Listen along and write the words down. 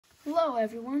Hello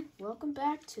everyone, welcome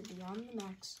back to Beyond the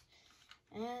Max.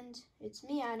 And it's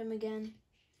me, Adam, again,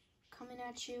 coming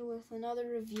at you with another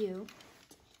review.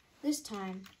 This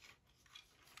time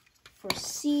for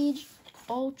Siege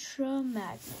Ultra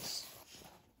Magnus.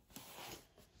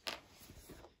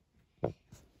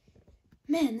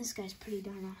 Man, this guy's pretty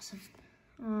darn awesome.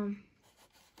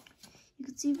 You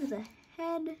can see for the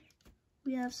head,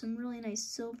 we have some really nice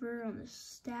silver on the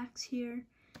stacks here.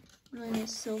 Really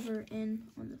nice silver in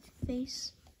on the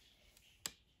face.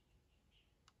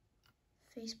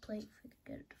 Faceplate, if we could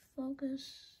get it to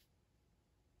focus.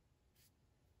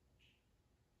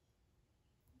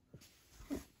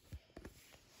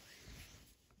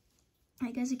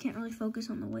 I guess I can't really focus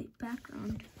on the white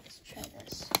background. Let's try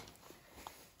this.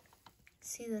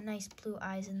 See the nice blue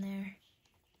eyes in there.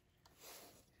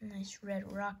 Nice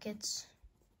red rockets.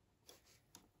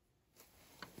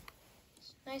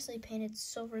 Nicely painted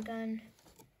silver gun.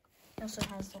 It also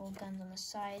has little guns on the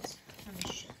sides, on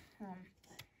the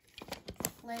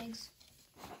legs.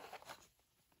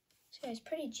 So yeah, it's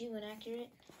pretty G1 accurate.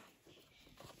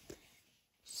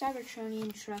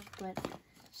 Cybertronian truck, but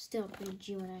still pretty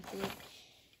G1 accurate.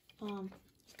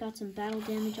 He's got some battle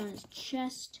damage on his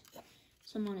chest,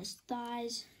 some on his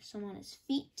thighs, some on his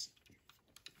feet.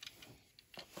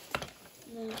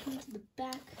 And then come to the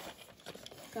back,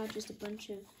 got just a bunch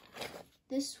of.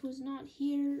 This was not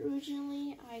here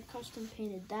originally. I custom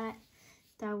painted that.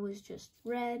 That was just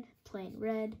red, plain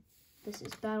red. This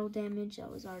is battle damage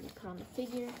that was already put on the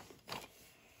figure.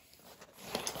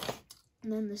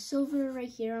 And then the silver right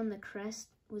here on the crest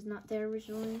was not there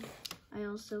originally. I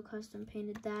also custom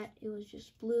painted that. It was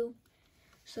just blue.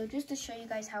 So just to show you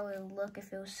guys how it would look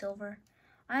if it was silver.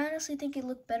 I honestly think it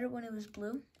looked better when it was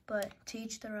blue, but to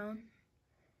each their own.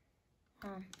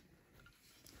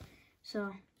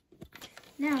 So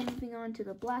now, moving on to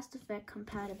the blast effect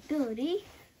compatibility,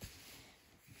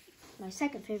 my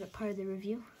second favorite part of the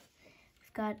review.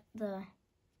 We've got the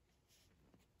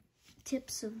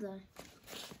tips of the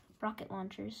rocket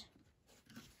launchers.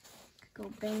 Could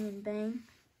go bang and bang.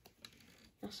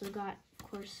 We also got, of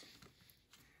course,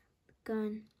 the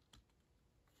gun.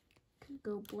 Could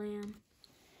go blam.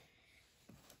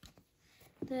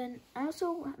 Then I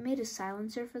also made a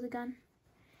silencer for the gun.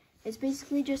 It's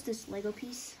basically just this Lego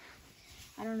piece.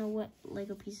 I don't know what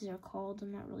Lego pieces are called.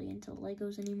 I'm not really into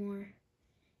Legos anymore.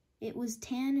 It was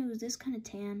tan. It was this kind of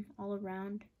tan all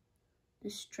around.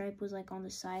 This stripe was like on the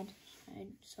side.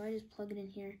 So I just plug it in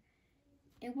here.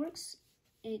 It works.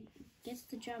 It gets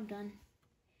the job done.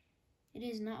 It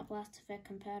is not Blast Effect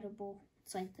compatible.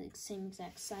 It's like the same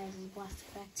exact size as Blast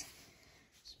Effect.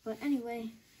 But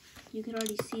anyway, you can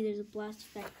already see there's a Blast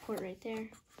Effect port right there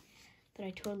that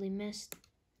I totally missed.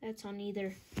 That's on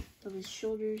either of his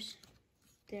shoulders.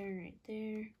 There and right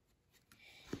there.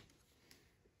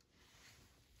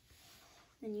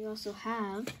 Then you also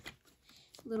have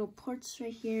little ports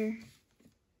right here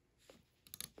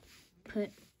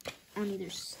put on either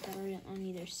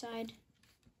side.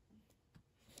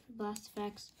 Blast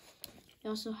effects. You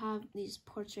also have these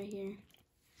ports right here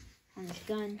on the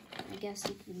gun. I guess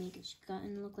you could make his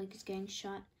gun look like it's getting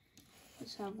shot.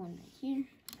 Let's have one right here.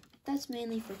 That's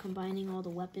mainly for combining all the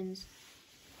weapons.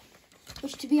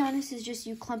 Which, to be honest, is just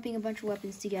you clumping a bunch of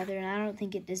weapons together, and I don't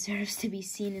think it deserves to be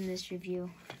seen in this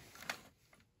review.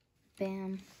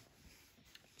 Bam.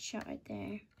 Shot right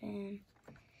there. Bam.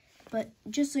 But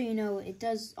just so you know, it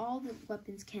does, all the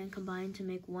weapons can combine to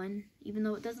make one, even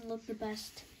though it doesn't look the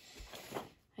best.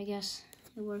 I guess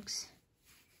it works.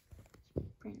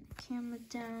 Bring the camera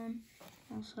down.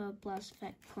 Also have blast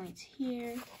effect points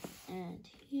here and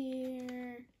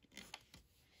here.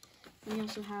 And you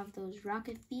also have those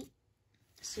rocket feet.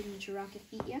 Signature rocket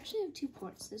feet. You actually have two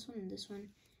ports, this one and this one.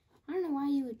 I don't know why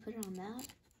you would put it on that,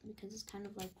 because it's kind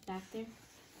of like back there.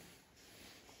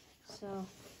 So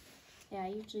yeah, I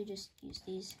usually just use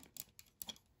these.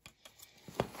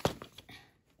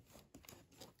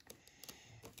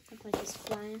 Look like it's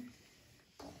flying.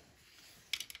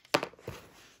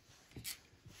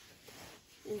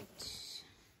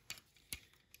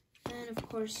 And of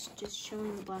course, just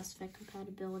showing the blast effect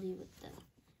compatibility with the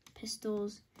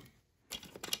pistols.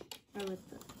 Or with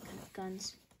the kind of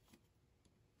guns.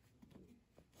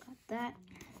 Got that.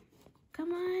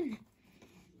 Come on.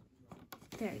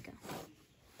 There we go.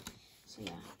 So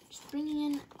yeah, just bringing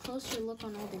in a closer look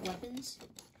on all the weapons.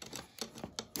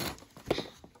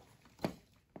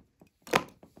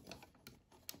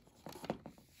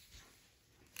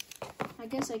 I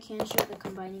guess I can show the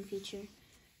combining feature.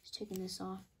 Just taking this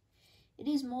off. It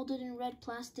is molded in red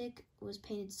plastic. It was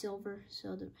painted silver,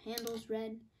 so the handle's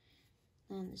red.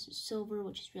 And this is silver,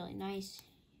 which is really nice.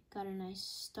 Got a nice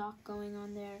stock going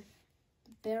on there.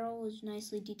 The barrel is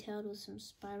nicely detailed with some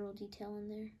spiral detail in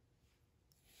there.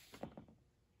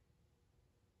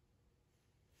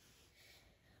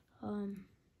 And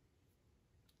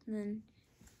then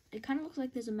it kind of looks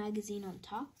like there's a magazine on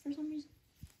top for some reason.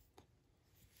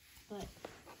 But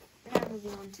now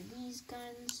moving on to these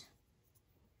guns.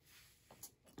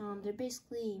 They're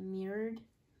basically mirrored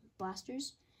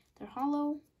blasters. They're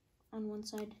hollow on one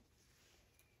side,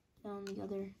 and on the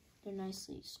other they're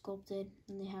nicely sculpted,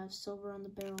 and they have silver on the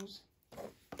barrels.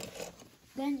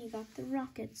 Then you got the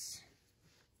rockets.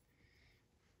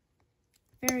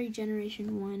 Very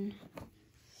Generation 1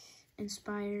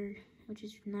 inspired, which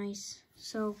is nice.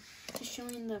 So, just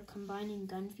showing the combining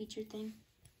gun feature thing.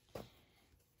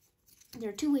 There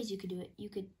are two ways you could do it. You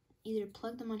could either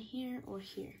plug them on here or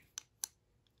here.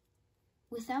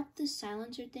 Without the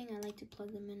silencer thing, I like to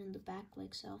plug them in the back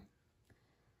like so.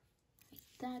 Like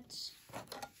that.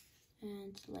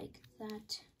 And like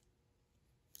that.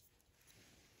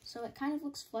 So it kind of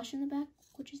looks flush in the back,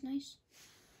 which is nice.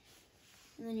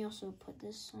 And then you also put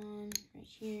this on right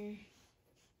here.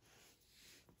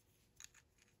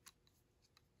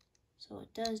 So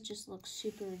it does just look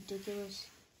super ridiculous.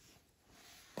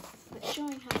 But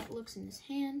showing how it looks in his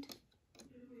hand.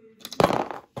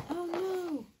 Oh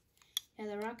no! Yeah,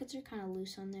 the rockets are kind of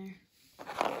loose on there.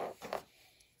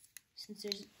 Since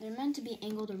they're meant to be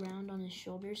angled around on his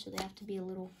shoulder, so they have to be a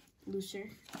little looser,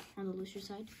 on the looser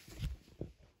side.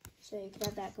 So you could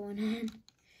have that going on.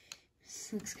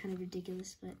 This looks kind of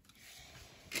ridiculous, but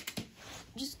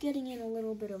just getting in a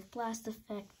little bit of blast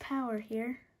effect power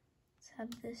here. Let's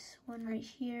have this one right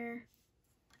here.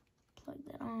 Plug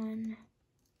that on.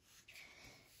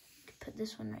 Put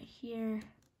this one right here.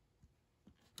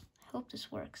 I hope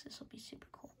this works. This will be super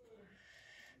cool.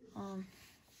 Come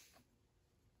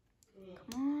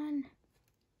on.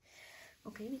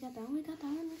 Okay, we got that one. We got that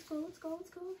one. Let's go. Let's go.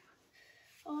 Let's go.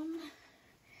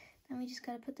 Then we just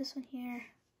gotta put this one here.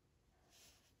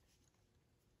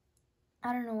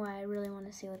 I don't know why. I really want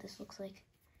to see what this looks like.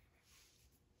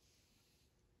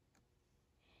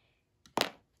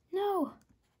 No.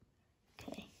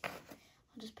 Okay.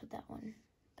 I'll just put that one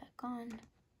back on. Then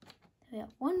we got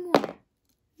one more.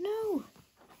 No.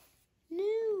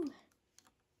 No.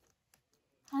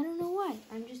 I don't know why.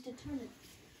 I'm just determined.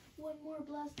 One more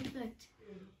blast effect.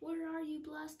 Where are you,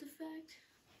 blast effect?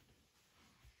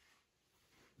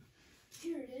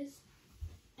 Here it is.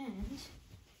 And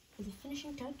for the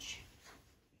finishing touch.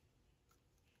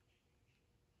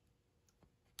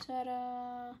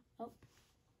 Ta-da! Oh.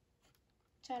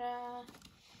 Ta-da!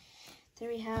 There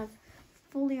we have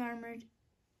fully armored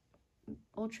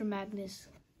Ultra Magnus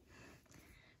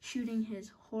shooting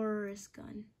his horrorous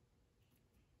gun.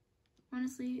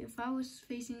 Honestly, if I was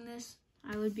facing this,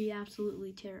 I would be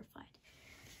absolutely terrified.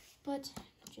 But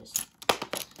just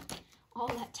all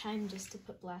that time just to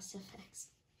put blast effects.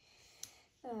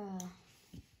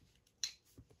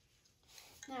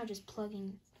 Now just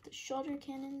plugging the shoulder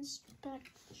cannons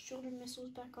back, the shoulder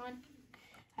missiles back on.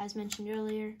 As mentioned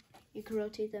earlier, you could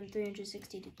rotate them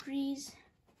 360 degrees.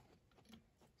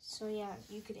 So yeah,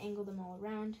 you could angle them all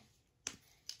around.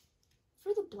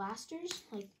 For the blasters,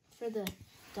 like for the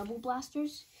double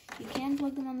blasters, you can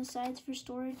plug them on the sides for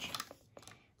storage.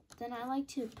 Then I like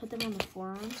to put them on the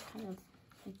forearms, kind of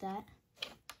like that.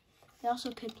 They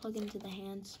also could plug into the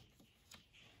hands,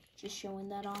 just showing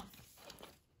that off.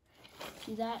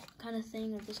 See that kind of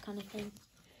thing, or this kind of thing.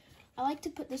 I like to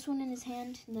put this one in his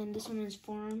hand, and then this one in his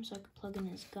forearm, so I could plug in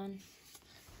his gun.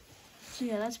 So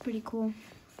yeah, that's pretty cool.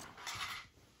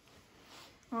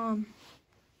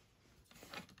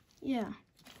 Yeah.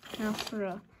 Now for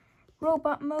a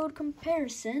robot mode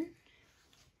comparison,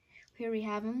 here we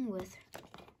have him with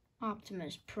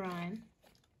Optimus Prime.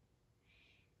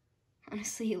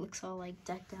 Honestly, he looks all like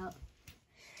decked out.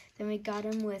 Then we got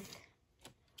him with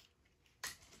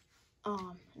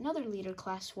another leader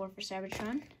class war for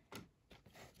Cybertron,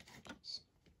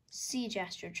 Siege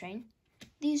Astrotrain.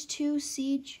 These two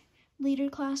Siege leader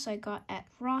class I got at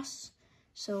Ross.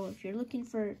 So if you're looking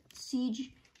for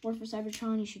Siege War for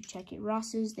Cybertron, you should check at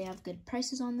Ross's. They have good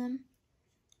prices on them.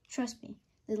 Trust me,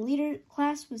 the leader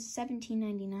class was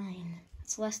 $17.99.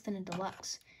 It's less than a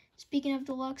deluxe. Speaking of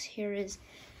deluxe, here is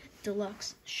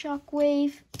Deluxe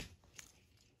Shockwave,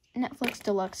 Netflix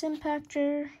Deluxe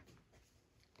Impactor,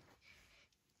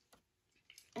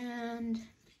 and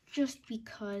Just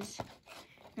Because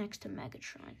next to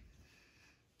Megatron,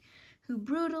 who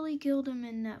brutally killed him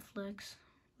in Netflix,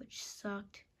 which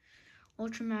sucked.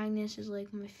 Ultra Magnus is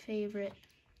like my favorite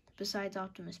besides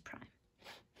Optimus Prime.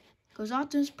 Goes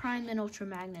Optimus Prime, then Ultra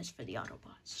Magnus for the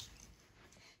Autobots.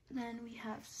 Then we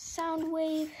have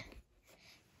Soundwave,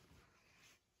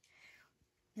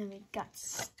 Then we got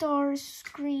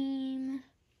Starscream.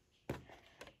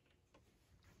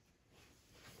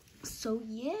 So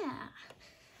yeah,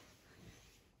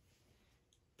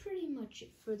 pretty much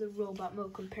it for the robot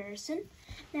mode comparison.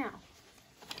 Now,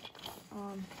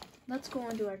 let's go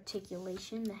on to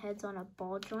articulation. The head's on a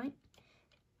ball joint.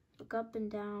 Look up and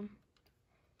down.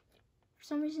 For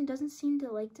some reason, it doesn't seem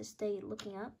to like to stay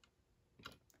looking up,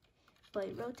 but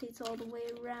it rotates all the way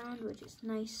around, which is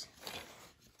nice.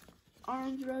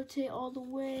 Arms rotate all the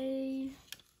way.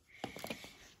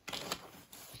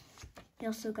 You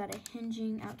also got a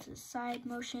hinging out to the side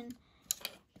motion.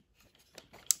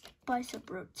 Bicep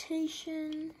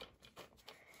rotation.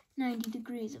 90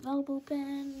 degrees of elbow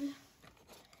bend.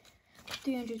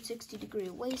 360-degree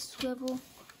waist swivel.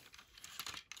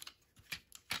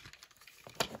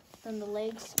 Then the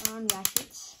legs are on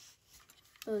ratchets.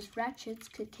 Those ratchets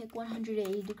could kick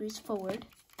 180 degrees forward.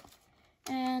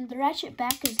 And the ratchet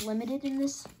back is limited in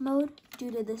this mode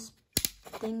due to this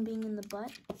thing being in the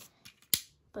butt.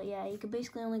 But yeah, you can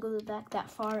basically only go back that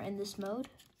far in this mode.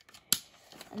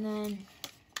 And then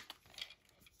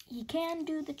he can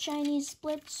do the Chinese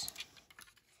splits.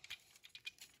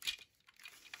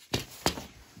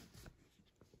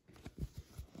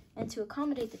 And to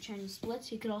accommodate the Chinese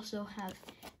splits, you could also have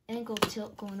ankle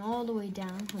tilt going all the way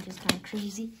down, which is kind of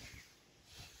crazy.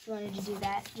 If you wanted to do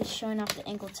that, just showing off the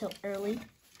ankle tilt early.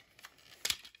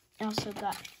 Also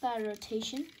got thigh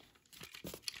rotation,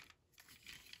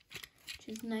 which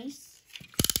is nice.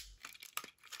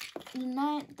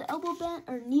 The elbow bend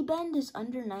or knee bend is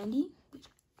under 90.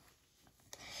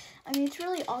 I mean, it's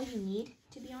really all you need,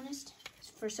 to be honest,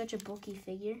 for such a bulky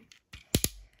figure.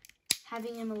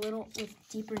 Having him a little with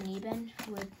deeper knee bend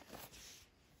would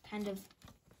kind of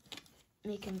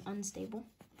make him unstable.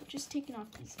 But just taking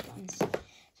off these guns,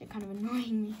 they're kind of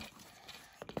annoying me.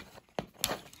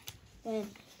 Then,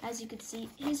 as you can see,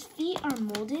 his feet are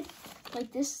molded.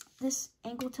 Like this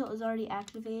ankle tilt is already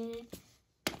activated.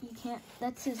 You can't,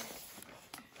 that's as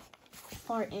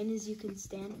far in as you can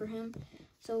stand for him.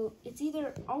 So it's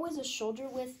either always a shoulder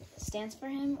width stance for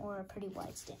him or a pretty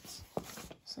wide stance.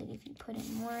 So like if you put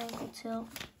in more ankle tilt,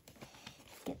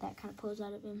 get that kind of pose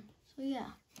out of him. So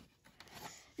yeah.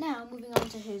 Now moving on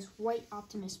to his White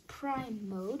Optimus Prime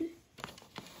mode,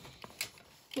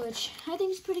 which I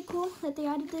think is pretty cool that they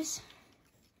added this.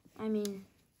 I mean,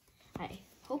 I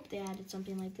hope they added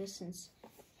something like this since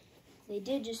they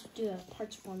did just do a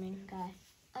parts forming guy.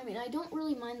 I mean, I don't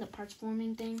really mind the parts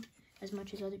forming thing as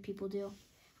much as other people do.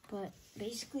 But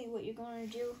basically what you're going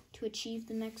to do to achieve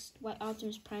the next White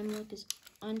Optimus Prime look is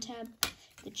untab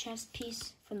the chest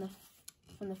piece from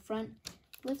the front,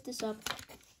 lift this up,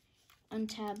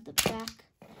 untab the back,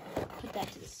 put that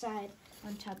to the side,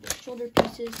 untab the shoulder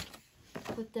pieces,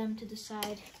 put them to the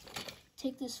side,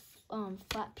 take this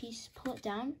flat piece, pull it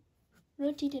down,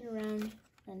 rotate it around,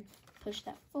 and push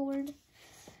that forward.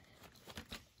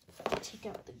 Take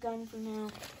out the gun for now.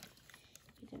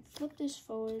 You can flip this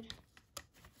forward,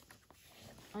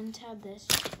 untab this,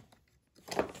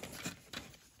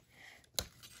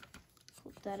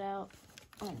 flip that out,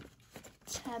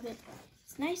 tab it.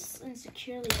 It's nice and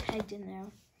securely pegged in there,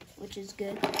 which is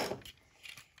good.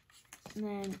 And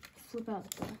then flip out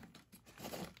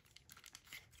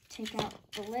take out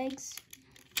the legs.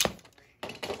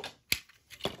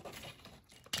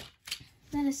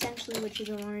 Then essentially what you're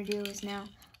going to want to do is now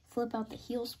flip out the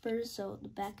heel spurs so the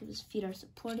back of his feet are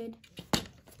supported.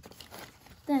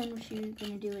 Then what you're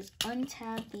going to do is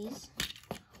untab these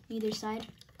on either side.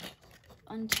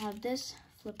 Untab this,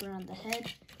 flip around the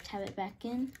head, tab it back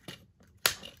in,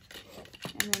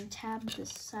 and then tab the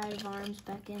side of arms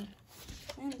back in.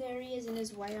 And there he is in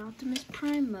his White Optimus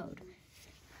Prime mode.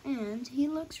 And he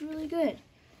looks really good,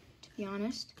 to be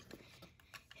honest.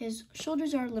 His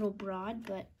shoulders are a little broad,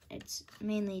 but it's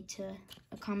mainly to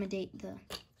accommodate the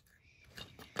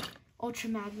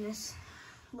Ultra Magnus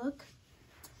look.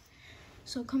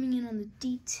 So coming in on the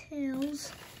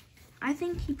details, I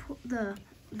think he put the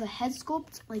head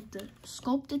sculpt, like the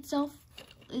sculpt itself,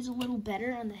 is a little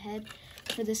better on the head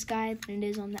for this guy than it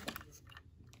is on that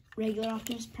regular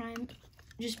Optimus Prime.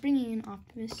 Just bringing in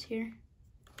Optimus here,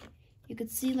 you could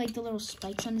see like the little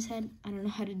spikes on his head. I don't know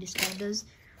how to describe those.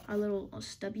 Are a little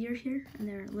stubbier here, and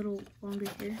they're a little longer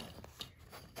here.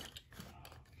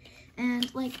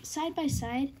 And like side by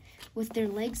side with their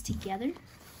legs together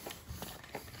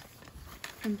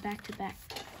from back to back.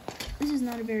 This is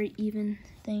not a very even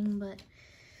thing, but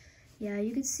yeah,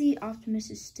 you can see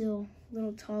Optimus is still a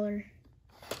little taller,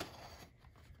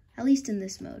 at least in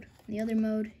this mode. In the other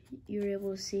mode, you were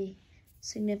able to see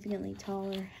significantly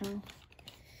taller how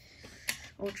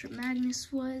Ultra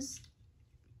Magnus was.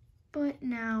 But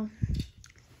now,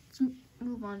 let's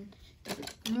move on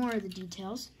to more of the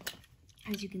details.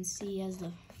 As you can see, he has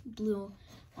the blue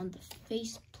on the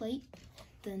face plate,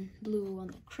 then blue on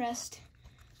the crest.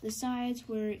 The sides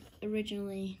were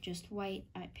originally just white.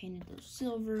 I painted those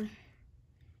silver.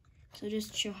 So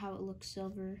just to show how it looks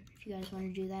silver, if you guys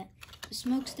want to do that. The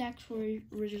smokestacks were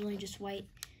originally just white.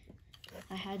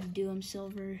 I had to do them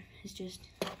silver. It's just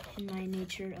in my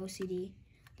nature, OCD.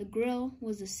 The grill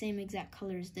was the same exact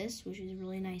color as this, which is a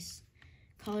really nice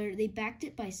color. They backed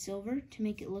it by silver to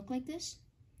make it look like this.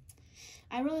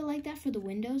 I really like that for the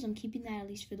windows. I'm keeping that at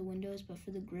least for the windows, but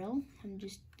for the grill,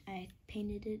 I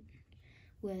painted it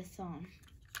with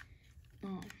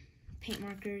paint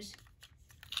markers.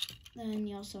 Then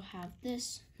you also have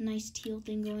this nice teal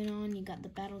thing going on. You got the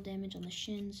battle damage on the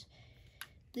shins.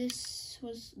 This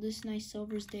nice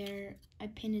silver's there. I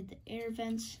painted the air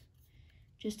vents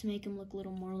just to make them look a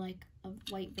little more like a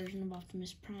white version of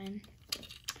Optimus Prime.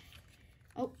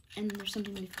 Oh, and there's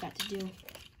something we forgot to do.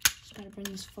 Just gotta bring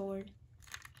this forward.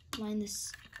 Line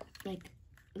this, like,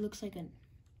 it looks like a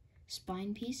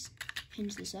spine piece.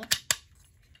 Hinge this up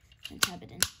and tab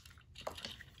it in.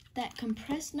 That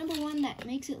compressed, number one, that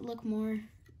makes it look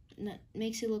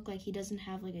like he doesn't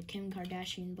have like a Kim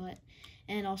Kardashian butt,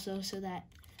 and also so that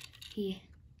he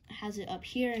has it up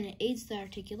here and it aids the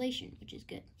articulation, which is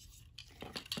good.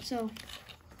 So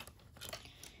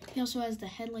he also has the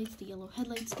headlights, the yellow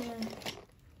headlights there.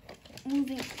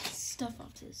 Moving stuff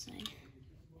off to the side.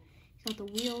 He's got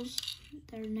the wheels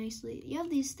that are nicely. You have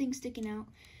these things sticking out.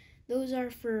 Those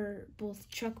are for both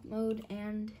truck mode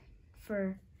and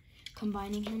for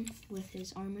combining him with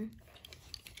his armor.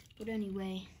 But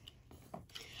anyway,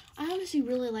 I honestly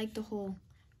really like the whole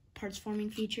parts forming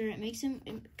feature.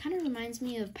 It kind of reminds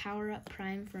me of Power Up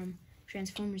Prime from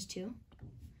Transformers 2.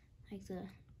 Like the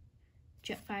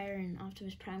Jetfire and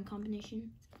Optimus Prime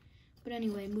combination. But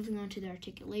anyway, moving on to the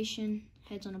articulation.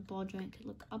 Heads on a ball joint could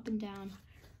look up and down,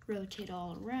 rotate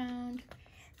all around,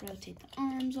 rotate the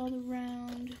arms all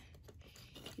around.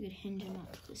 You could hinge them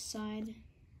out to the side,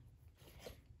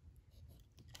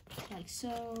 like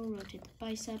so. Rotate the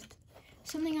bicep.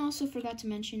 Something I also forgot to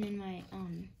mention in my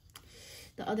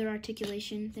the other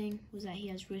articulation thing was that he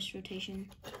has wrist rotation.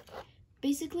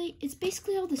 It's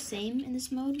basically all the same in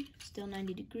this mode. Still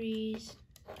 90 degrees,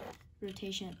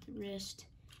 rotation at the wrist.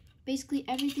 Basically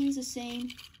everything's the same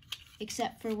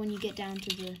except for when you get down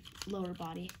to the lower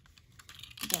body.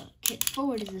 The kick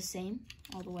forward is the same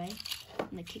all the way,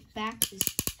 and the kick back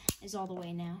is all the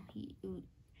way now.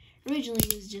 Originally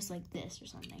it was just like this or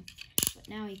something, but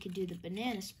now he could do the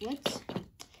banana splits.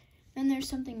 Then there's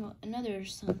something a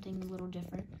little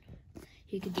different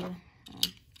he could do.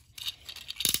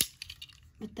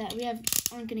 But that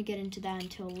aren't going to get into that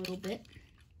until a little bit.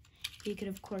 He could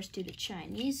of course do the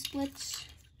Chinese splits.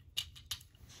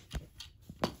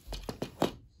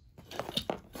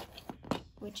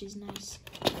 Which is nice.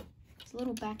 It's a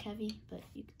little back heavy, but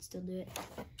you can still do it.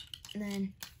 And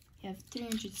then you have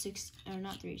 360, or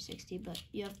not 360, but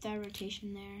you have thigh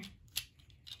rotation there.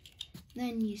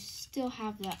 Then you still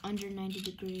have that under 90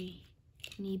 degree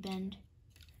knee bend.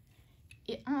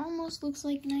 It almost looks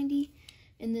like 90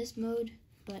 in this mode,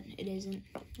 but it isn't.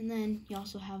 And then you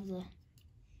also have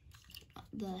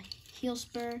the heel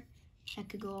spur that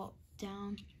could go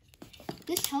down.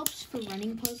 This helps for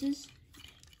running poses.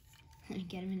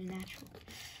 Get him in a natural.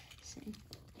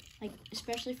 Like,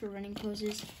 especially for running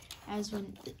poses, as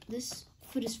when this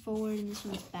foot is forward and this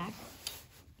one's back.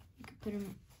 You could put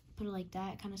it like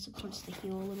that. It kind of supports the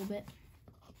heel a little bit.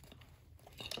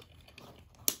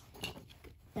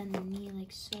 Bend the knee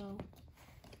like so.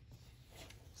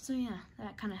 So yeah,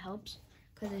 that kind of helps.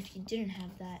 Because if you didn't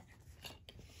have that,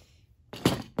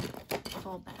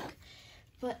 fall back.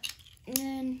 But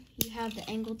then you have the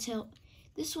angle tilt.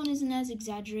 This one isn't as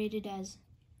exaggerated as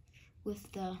with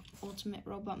the Ultimate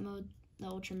Robot mode, the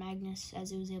Ultra Magnus,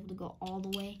 as it was able to go all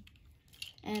the way.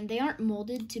 And they aren't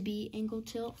molded to be angle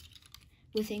tilt,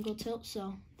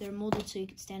 so they're molded so you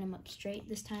can stand them up straight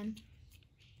this time.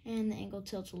 And the angle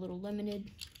tilt's a little limited,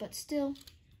 but still,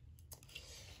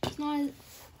 it's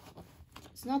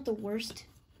not the worst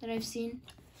that I've seen.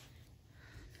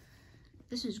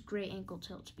 This is great ankle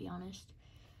tilt, to be honest.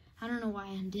 I don't know why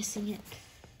I'm dissing it.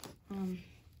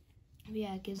 But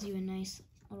yeah, it gives you a nice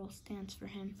little stance for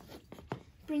him.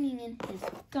 Bringing in his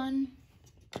gun.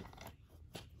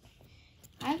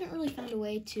 I haven't really found a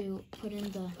way to put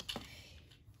in the...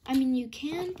 I mean, you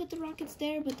can put the rockets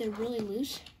there, but they're really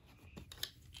loose.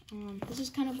 This is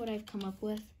kind of what I've come up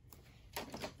with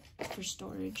for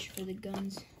storage for the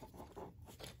guns.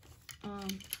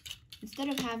 Instead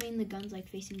of having the guns like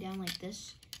facing down like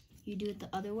this, you do it the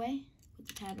other way with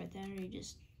the tab right there. You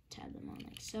just tab them on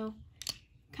like so.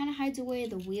 Kind of hides away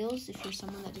the wheels if you're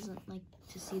someone that doesn't like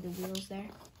to see the wheels there.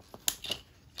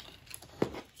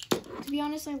 To be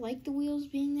honest, I like the wheels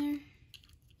being there.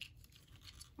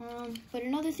 But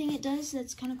another thing it does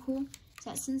that's kind of cool is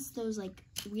that since those like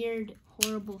weird,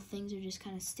 horrible things are just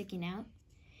kind of sticking out,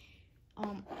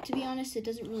 to be honest, it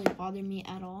doesn't really bother me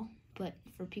at all. But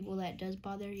for people that does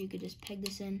bother, you could just peg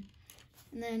this in,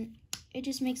 and then it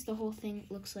just makes the whole thing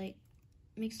look like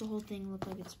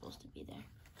it's supposed to be there.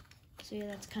 So yeah,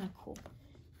 that's kind of cool.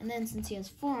 And then since he has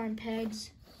 4-arm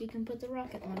pegs, we can put the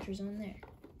rocket launchers on there.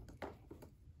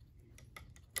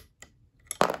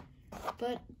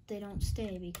 But they don't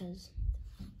stay because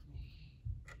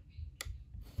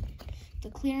the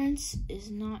clearance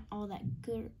is not all that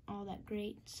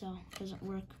great, so it doesn't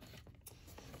work.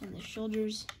 And the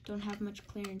shoulders don't have much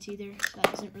clearance either, so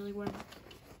that doesn't really work.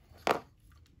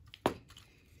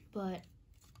 But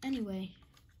anyway,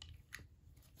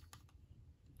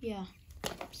 yeah,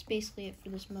 that's basically it for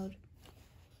this mode.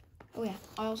 Oh yeah,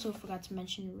 I also forgot to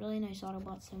mention a really nice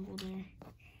Autobot symbol there.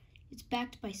 It's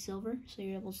backed by silver, so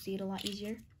you're able to see it a lot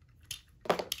easier.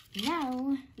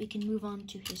 Now we can move on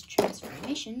to his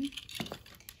transformation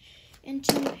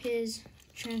into his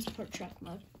transport truck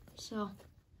mode. So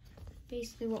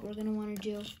basically what we're going to want to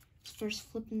do is first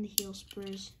flip in the heel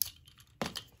spurs.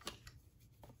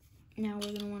 Now we're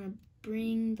going to want to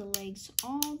bring the legs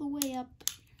all the way up.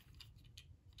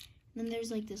 Then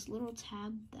there's like this little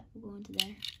tab that will go into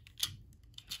there.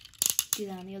 Do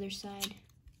that on the other side.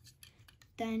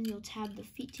 Then you'll tab the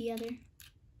feet together.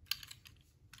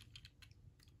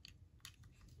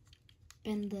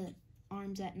 Bend the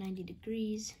arms at 90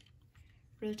 degrees.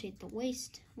 Rotate the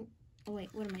waist. Oh wait,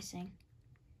 what am I saying?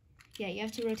 Yeah, you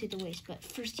have to rotate the waist, but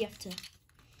first you have to...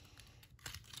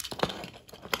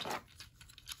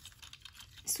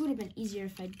 This would have been easier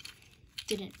if I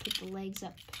didn't put the legs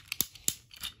up.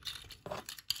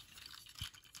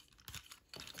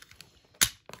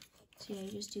 So yeah,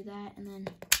 you just do that and then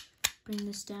bring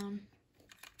this down.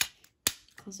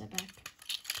 Close that back.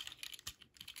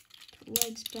 Put the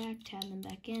legs back, tab them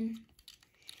back in.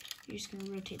 You're just going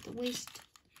to rotate the waist.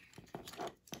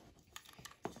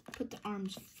 Put the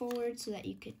arms forward so that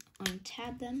you could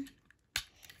untab them.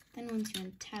 Then once you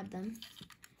untab them,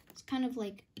 it's kind of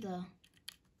like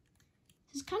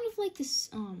this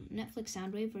Netflix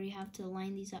Soundwave where you have to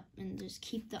line these up and just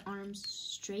keep the arms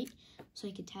straight so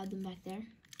you could tab them back there.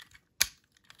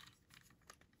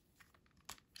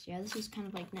 So yeah, this is kind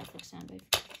of like Netflix Soundwave.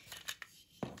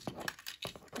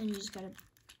 Then you just gotta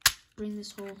bring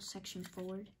this whole section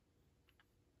forward,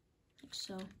 like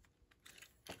so.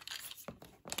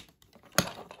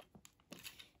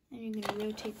 Then you're gonna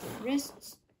rotate the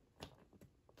wrists.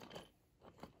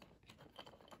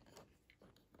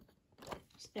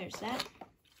 So there's that.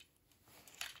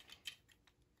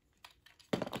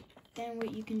 Then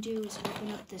what you can do is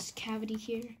open up this cavity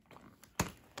here.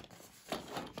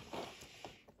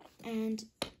 And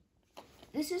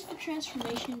this is for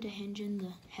transformation to hinge in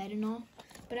the head and all.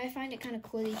 But I find it kind of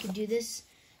cool that you could do this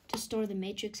to store the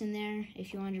Matrix in there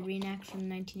if you wanted to reenact from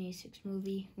the 1986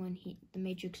 movie when the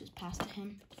Matrix was passed to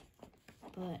him.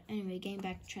 But anyway, getting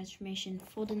back to transformation,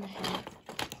 fold in the head,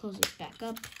 close it back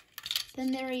up.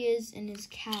 Then there he is in his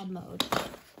cab mode.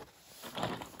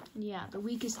 And yeah, the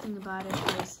weakest thing about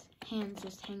it is hands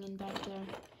just hanging back there.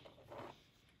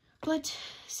 But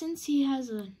since he has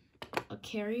a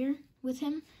carrier with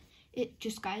him, it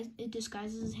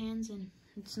disguises his hands and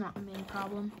it's not a main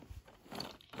problem.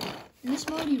 In this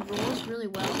mode, he rolls really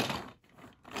well.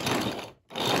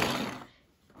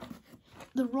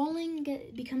 The rolling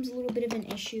becomes a little bit of an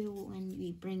issue when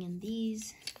we bring in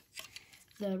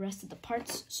the rest of the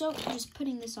parts. So I'm just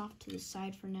putting this off to the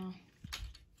side for now.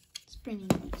 Let's bring in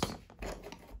these.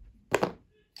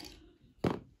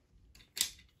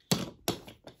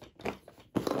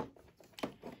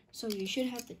 So you should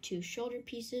have the 2 shoulder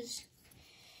pieces.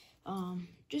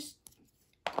 Just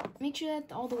make sure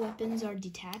that all the weapons are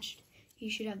detached.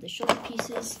 You should have the shoulder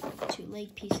pieces, 2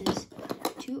 leg pieces,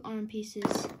 2 arm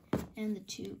pieces, and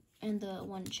the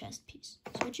 1 chest piece.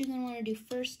 So what you're going to want to do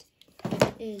first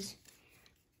is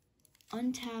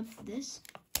untab this.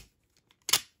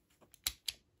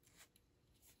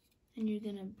 And you're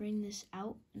going to bring this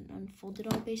out and unfold it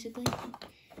all basically.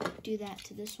 Do that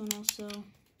to this one also.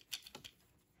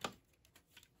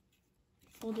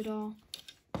 Fold it all.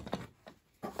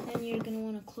 Then you're going to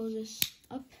want to close this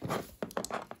up.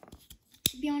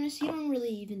 To be honest, you don't really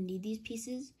even need these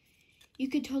pieces. You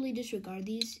could totally disregard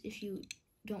these if you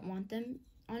don't want them.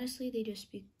 Honestly, they just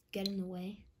get in the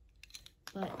way.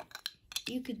 But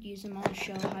you could use them. I'll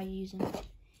show how you use them.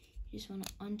 You just want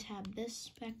to untab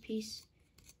this back piece,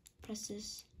 press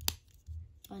this,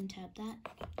 untap that.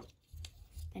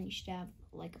 Then you should have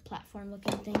like a platform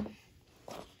looking thing.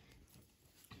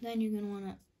 Then you're gonna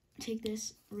wanna take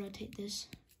this, rotate this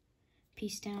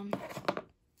piece down.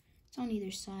 It's on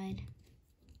either side,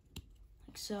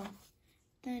 like so.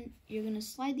 Then you're gonna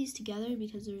slide these together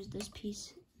because there's this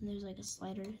piece and there's like a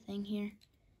slider thing here.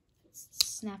 It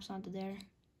snaps onto there.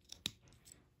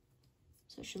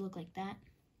 So it should look like that.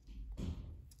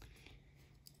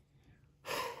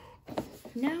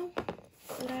 Now,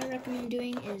 what I recommend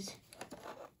doing is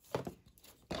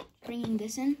bringing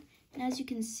this in. And as you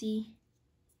can see,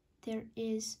 there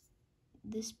is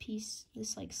this piece,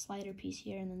 this like slider piece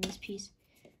here, and then this piece.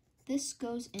 This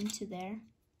goes into there,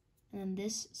 and then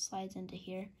this slides into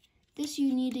here. This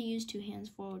you need to use 2 hands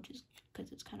for, just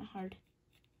because it's kind of hard.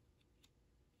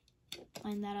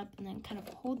 Line that up, and then kind of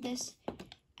hold this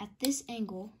at this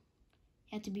angle.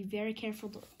 You have to be very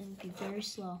careful and be very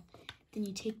slow. Then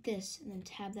you take this and then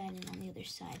tab that in on the other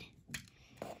side.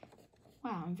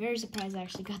 Wow, I'm very surprised I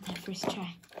actually got that first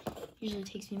try. Usually it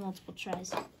takes me multiple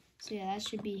tries. So yeah, that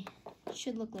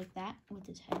should look like that with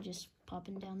its head just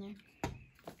popping down there.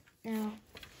 Now,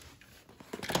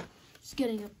 just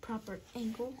getting a proper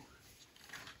angle.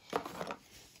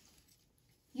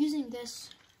 Using this,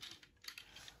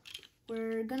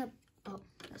 we're gonna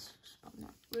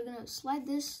slide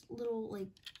this little like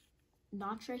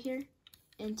notch right here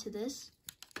into this,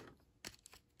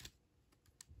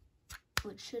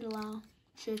 which should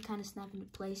kind of snap into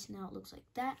place. Now it looks like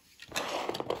that.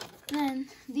 Then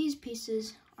these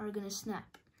pieces are gonna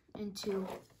snap into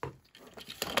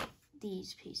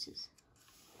these pieces.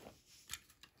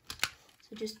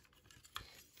 So just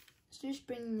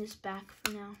bringing this back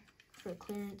for now for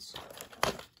clearance.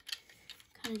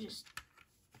 Kind of just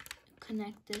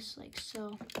connect this like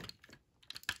so.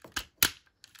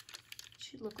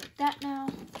 Should look like that now.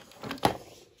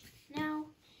 Now,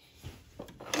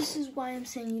 this is why I'm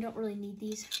saying you don't really need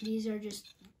these. These are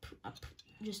just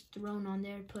thrown on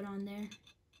there, put on there,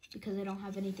 because I don't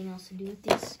have anything else to do with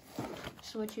these.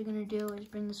 So what you're gonna do is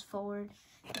bring this forward.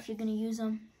 If you're gonna use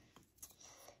them,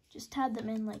 just tab them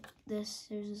in like this.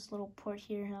 There's this little port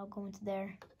here, and I'll go into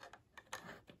there.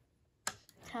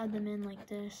 Tab them in like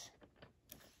this.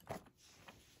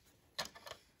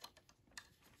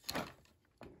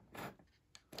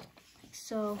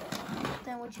 So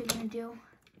then what you're gonna do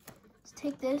is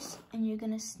take this and you're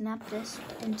gonna snap this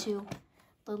into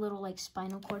the little like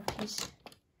spinal cord piece.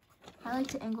 I like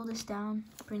to angle this down,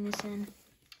 bring this in,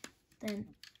 then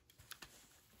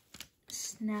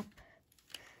snap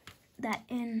that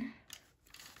in.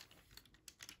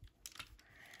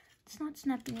 It's not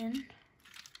snapping in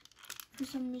for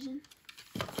some reason.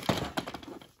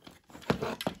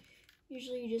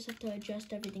 Usually you just have to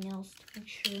adjust everything else to make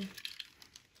sure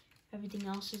everything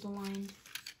else is aligned.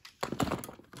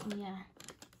 Yeah,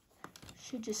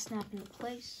 should just snap into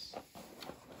place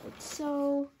like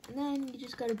so. And then you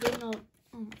just gotta bring out.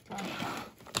 Oh my god,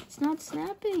 it's not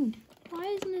snapping. Why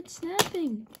isn't it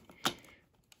snapping?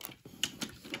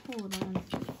 Hold on,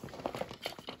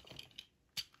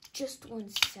 just 1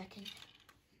 second.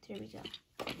 There we go.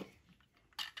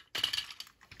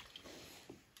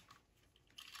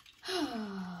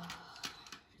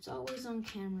 It's always on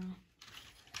camera.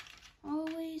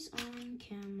 Always on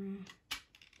camera.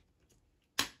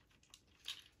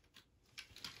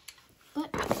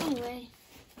 But anyway,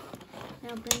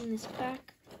 now bringing this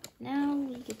back. Now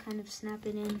we can kind of snap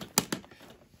it in.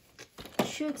 It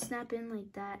should snap in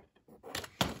like that.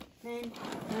 Then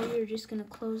now you're just gonna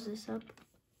close this up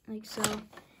like so.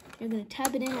 You're gonna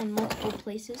tab it in on multiple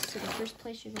places. So the first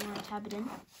place you're gonna want to tab it in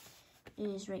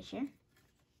is right here.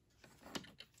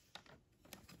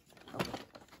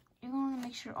 You're going to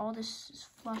make sure all this is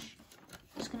flush.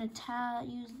 Just gonna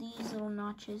use these little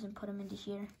notches and put them into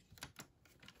here.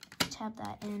 Tab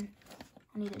that in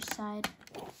on either side.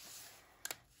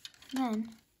 Then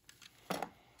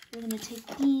you're gonna take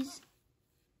these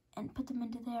and put them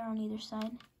into there on either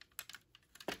side,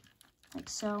 like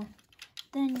so.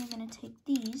 Then you're gonna take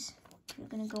these. You're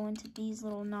gonna go into these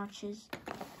little notches.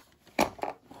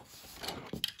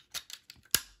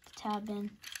 Tab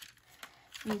in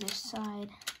on either side.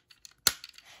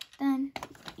 Then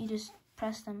you just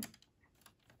press them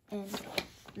in, and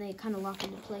they kind of lock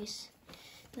into place.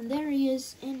 Then there he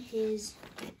is in his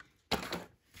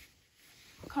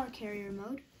car carrier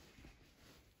mode.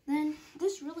 Then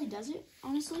this really does it,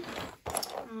 honestly.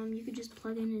 You could just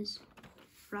plug in his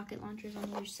rocket launchers on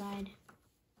either side.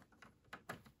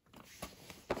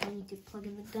 And you could plug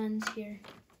in the guns here.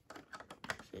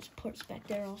 There's ports back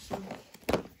there also.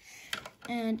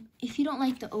 And if you don't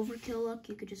like the overkill look,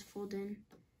 you could just fold in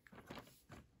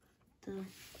the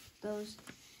those,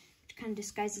 which kind of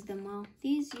disguises them well.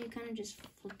 These you kind of just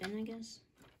flip in, I guess,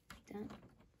 like that.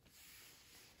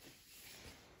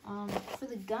 For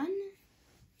the gun,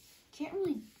 can't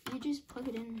really, you just plug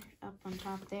it in up on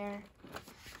top there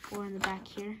or in the back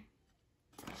here.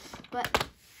 But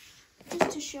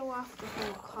just to show off the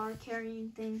whole car carrying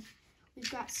thing, we've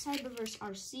got Cyberverse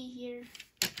RC here.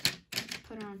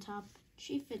 Put her on top.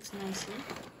 She fits nicely.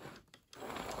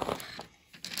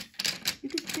 You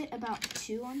could fit about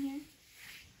 2 on here,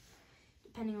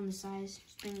 depending on the size.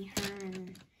 Just bringing her and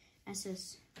then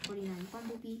SS-49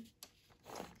 Bumblebee.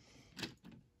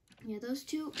 Yeah, those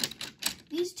two.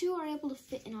 These two are able to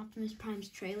fit in Optimus Prime's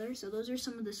trailer. So those are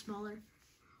some of the smaller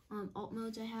alt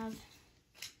modes I have.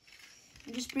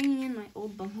 I'm just bringing in my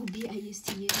old Bumblebee I used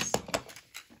to use.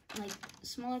 Like,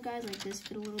 smaller guys like this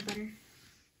fit a little better.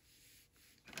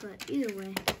 But either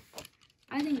way,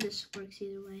 I think this works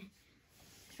either way.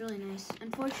 It's really nice.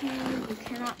 Unfortunately, you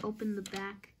cannot open the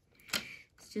back.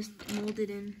 It's just molded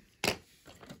in.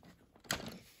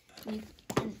 And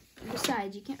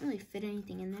besides, you can't really fit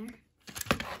anything in there.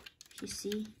 If you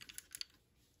see,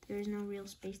 there is no real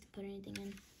space to put anything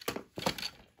in.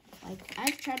 Like,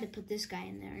 I've tried to put this guy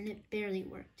in there, and it barely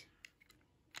worked.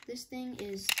 This thing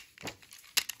is...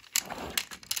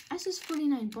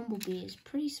 SS-49 Bumblebee is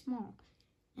pretty small.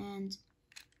 And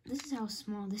this is how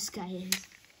small this guy is.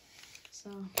 So,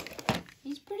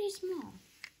 he's pretty small.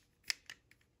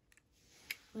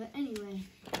 But anyway,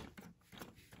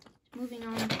 moving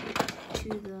on to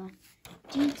the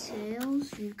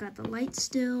details. We've got the light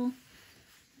still,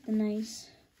 the nice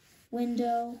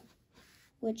window,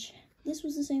 which this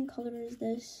was the same color as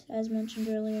this, as mentioned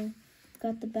earlier.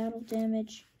 Got the battle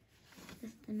damage,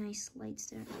 the nice lights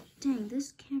there. Dang,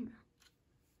 this camera.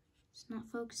 It's not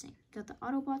focusing. Got the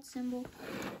Autobot symbol.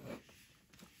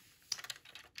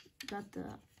 Got the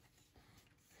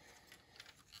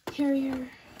carrier,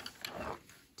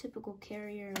 typical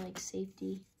carrier, like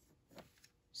safety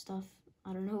stuff.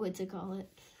 I don't know what to call it.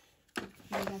 And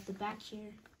we got the back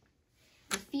here.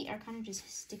 The feet are kind of just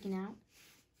sticking out.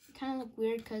 They kind of look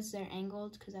weird because they're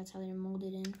angled, because that's how they're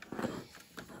molded in.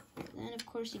 Then, of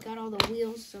course, you got all the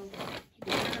wheels, so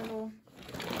you can kind of roll.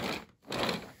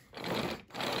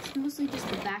 It's mostly just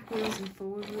the back wheels and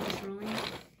forward wheels rolling.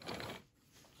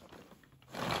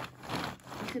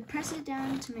 You could press it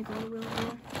down to make all the wheels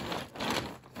roll.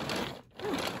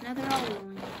 Oh, now they're all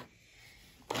rolling.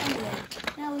 Anyway,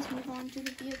 now let's move on to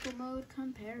the vehicle mode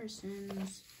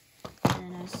comparisons.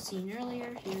 And as seen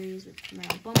earlier, here he is with my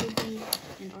Bumblebee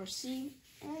and RC.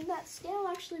 And that scale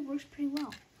actually works pretty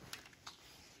well.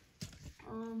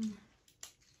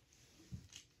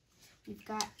 We've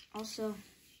got also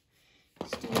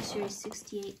Studio Series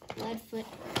 68 Leadfoot.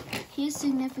 He is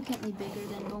significantly bigger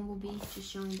than Bumblebee,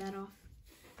 just showing that off.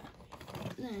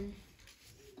 Then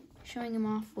showing him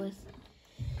off with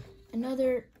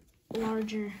another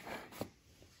larger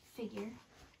figure.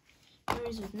 Here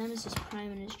is with Nemesis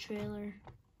Prime in his trailer.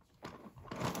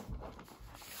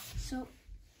 So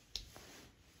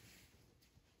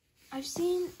I've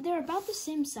seen they're about the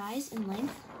same size in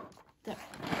length. The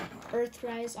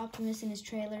Earthrise Optimus in his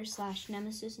trailer /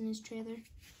 Nemesis in his trailer.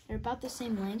 They're about the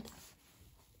same length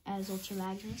as Ultra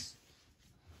Magnus.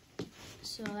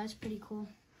 So that's pretty cool.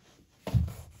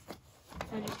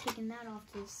 I've just taken that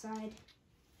off to the side.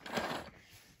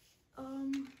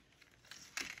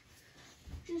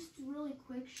 Just really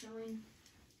quick showing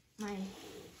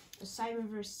the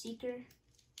Cyberverse Seeker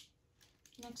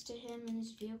next to him in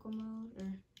his vehicle mode, or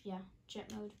yeah,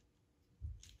 jet mode.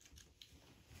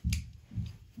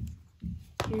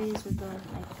 Here he is with the,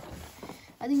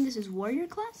 I think this is Warrior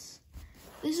class.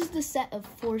 This is the set of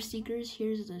 4 Seekers.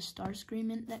 Here's the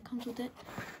Starscream that comes with it.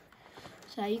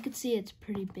 So you can see it's a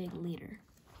pretty big leader,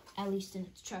 at least in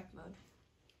its truck mode.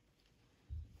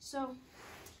 So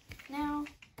now,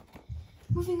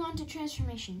 moving on to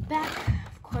transformation back.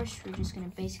 Of course, we're just gonna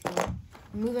basically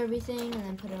remove everything and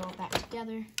then put it all back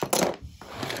together.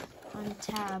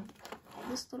 Untab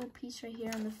this little piece right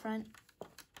here on the front.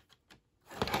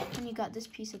 And you got this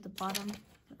piece at the bottom.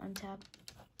 Untab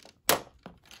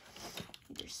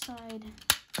either side.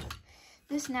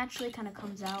 This naturally kind of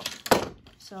comes out,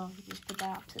 so you just put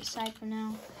that out to the side for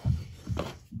now.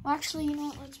 Well, actually, you know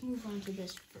what? Let's move on to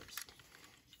this first.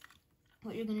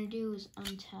 What you're gonna do is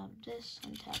untab this,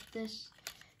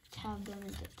 tab them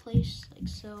into place like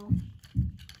so.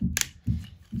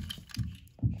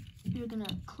 You're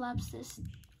gonna collapse this,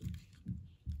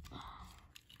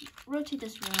 rotate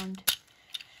this around,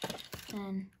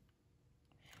 and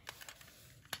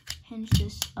hinge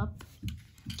this up,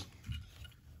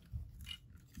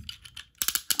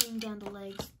 bring down the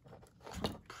legs,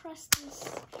 press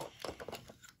this,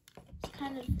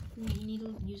 kind of, you need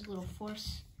to use a little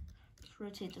force to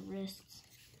rotate the wrists.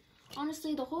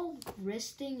 Honestly, the whole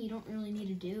wrist thing you don't really need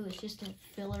to do. It's just a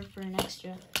filler for an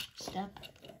extra step.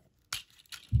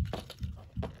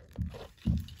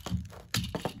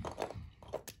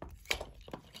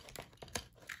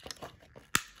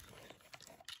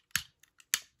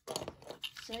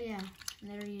 So yeah,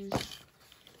 there he is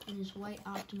in his white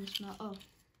Optimus mode. Oh,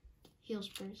 heel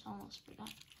spurs, almost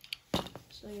forgot.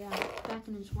 So yeah, back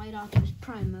in his white Optimus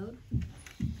Prime mode.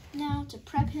 Now to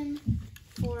prep him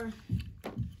for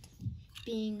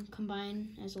being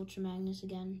combined as Ultra Magnus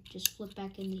again, just flip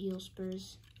back into heel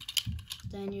spurs.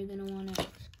 Then you're gonna wanna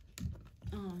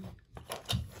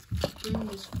bring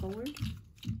this forward.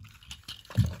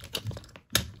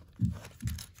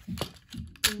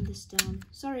 Bring this down.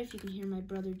 Sorry if you can hear my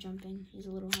brother jumping. He's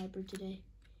a little hyper today.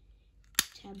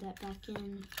 Tab that back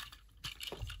in.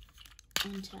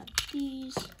 Untap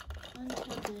these.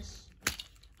 Untap this.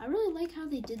 I really like how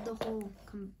they did the whole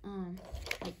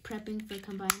like prepping for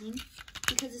combining,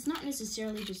 because it's not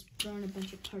necessarily just throwing a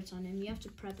bunch of parts on him. You have to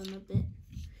prep him a bit.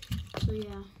 So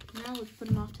yeah, now let's put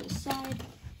him off to the side,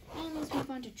 and let's move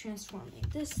on to transforming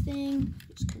this thing.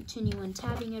 Just continue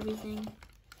untabbing everything.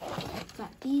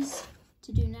 Got these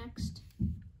to do next.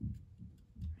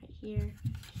 Right here.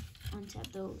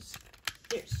 Untap those.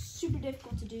 They're super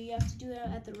difficult to do. You have to do it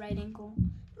at the right angle.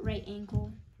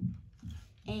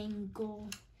 Angle.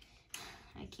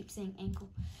 I keep saying ankle.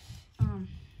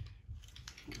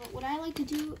 But what I like to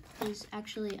do is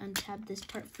actually untab this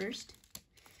part first,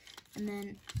 and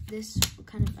then this will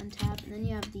kind of untab, and then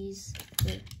you have these,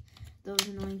 those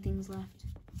annoying things left.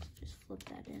 Just flip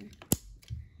that in.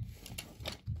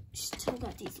 Still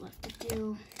got these left to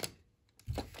do.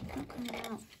 Not coming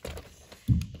out.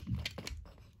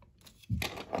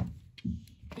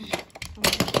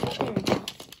 There we go.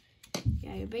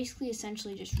 Yeah, you're basically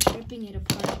essentially just ripping it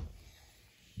apart.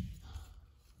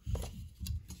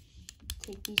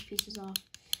 Take these pieces off.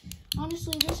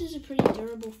 Honestly, this is a pretty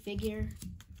durable figure,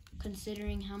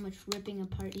 considering how much ripping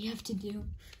apart you have to do.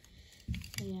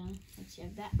 So yeah, let's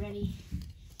have that ready.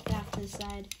 Back to the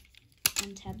side.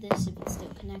 Untap this if it's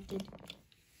still connected.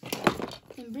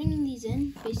 And bringing these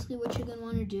in, basically what you're going to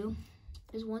want to do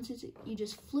is you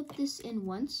just flip this in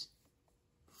once.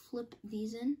 Flip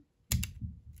these in.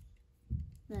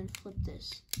 Then flip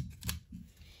this.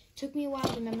 Took me a while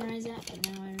to memorize that,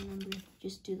 but now I remember.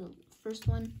 Just do the first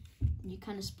one, and you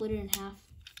kind of split it in half,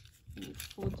 and you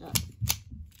fold it up.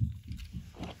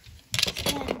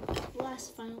 Then, the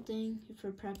last final thing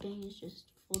for prepping is just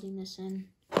folding this in,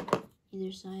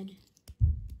 either side.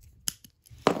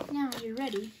 Now you're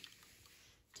ready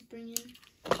to bring in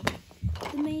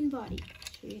the main body.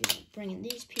 So you're going to bring in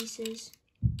these pieces,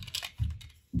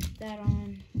 put that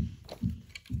on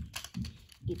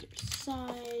either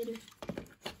side.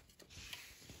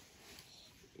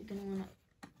 You're going to want to,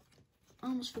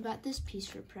 almost forgot this piece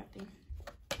for prepping.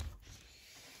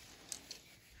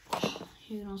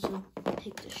 You can also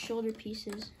take the shoulder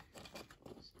pieces,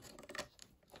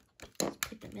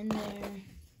 put them in there,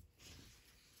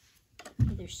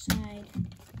 either side,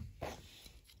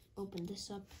 open this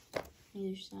up,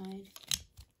 either side.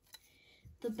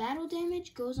 The battle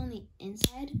damage goes on the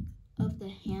inside of the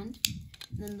hand,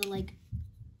 and then the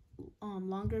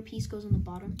longer piece goes on the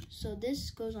bottom. So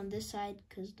this goes on this side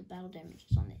because the battle damage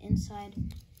is on the inside.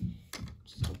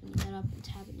 Just opening that up and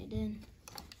tabbing it in.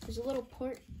 There's a little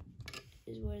port,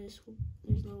 is where there's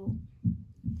a little,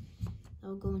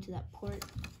 that'll go into that port.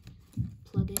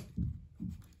 Plug it.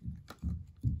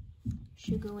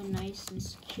 Should go in nice and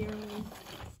securely.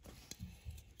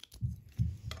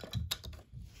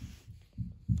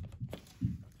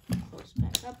 Close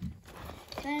back up.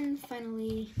 Then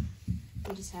finally,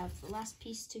 we just have the last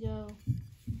piece to go.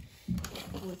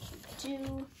 What you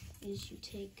do is you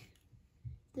take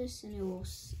this and it will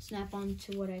snap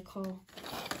onto what I call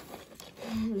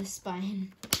the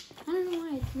spine. I don't know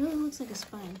why, it really looks like a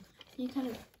spine. You kind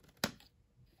of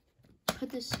put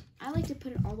this, I like to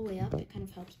put it all the way up, it kind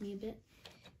of helps me a bit.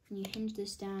 And you hinge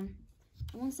this down.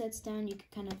 And once that's down, you can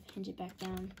kind of hinge it back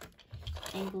down,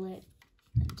 angle it,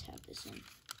 and tap this in.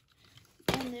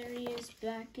 And there he is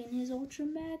back in his Ultra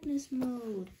Magnus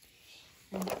mode.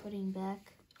 And putting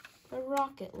back the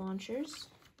rocket launchers.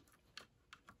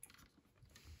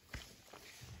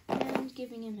 And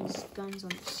giving him his guns on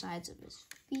the sides of his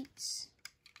feet.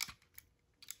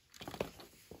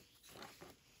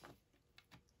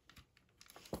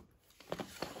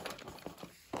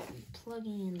 And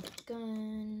plugging in the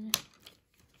gun.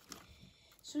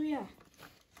 So yeah.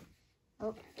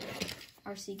 Oh,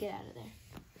 RC, get out of there.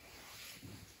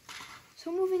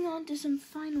 So moving on to some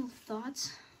final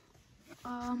thoughts.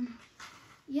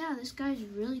 yeah, this guy's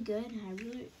really good.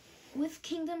 With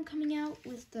Kingdom coming out,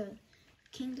 with the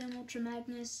Kingdom Ultra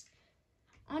Magnus,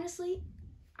 honestly,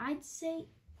 I'd say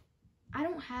I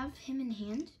don't have him in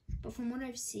hand, but from what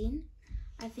I've seen,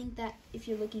 I think that if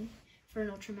you're looking for an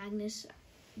Ultra Magnus,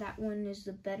 that one is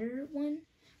the better one.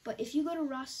 But if you go to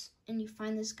Ross and you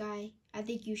find this guy, I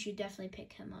think you should definitely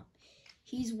pick him up.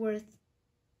 He's worth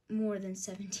more than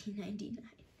 $17.99.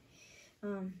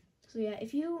 So yeah,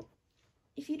 if you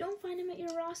don't find him at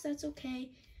your Ross, that's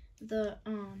okay. The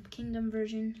Kingdom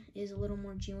version is a little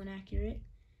more G1 accurate.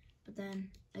 But then,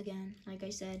 again, like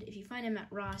I said, if you find him at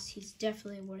Ross, he's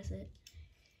definitely worth it.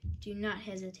 Do not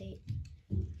hesitate.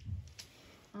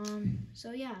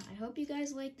 So yeah, I hope you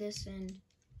guys like this, and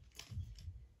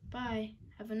bye.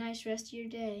 Have a nice rest of your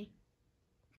day.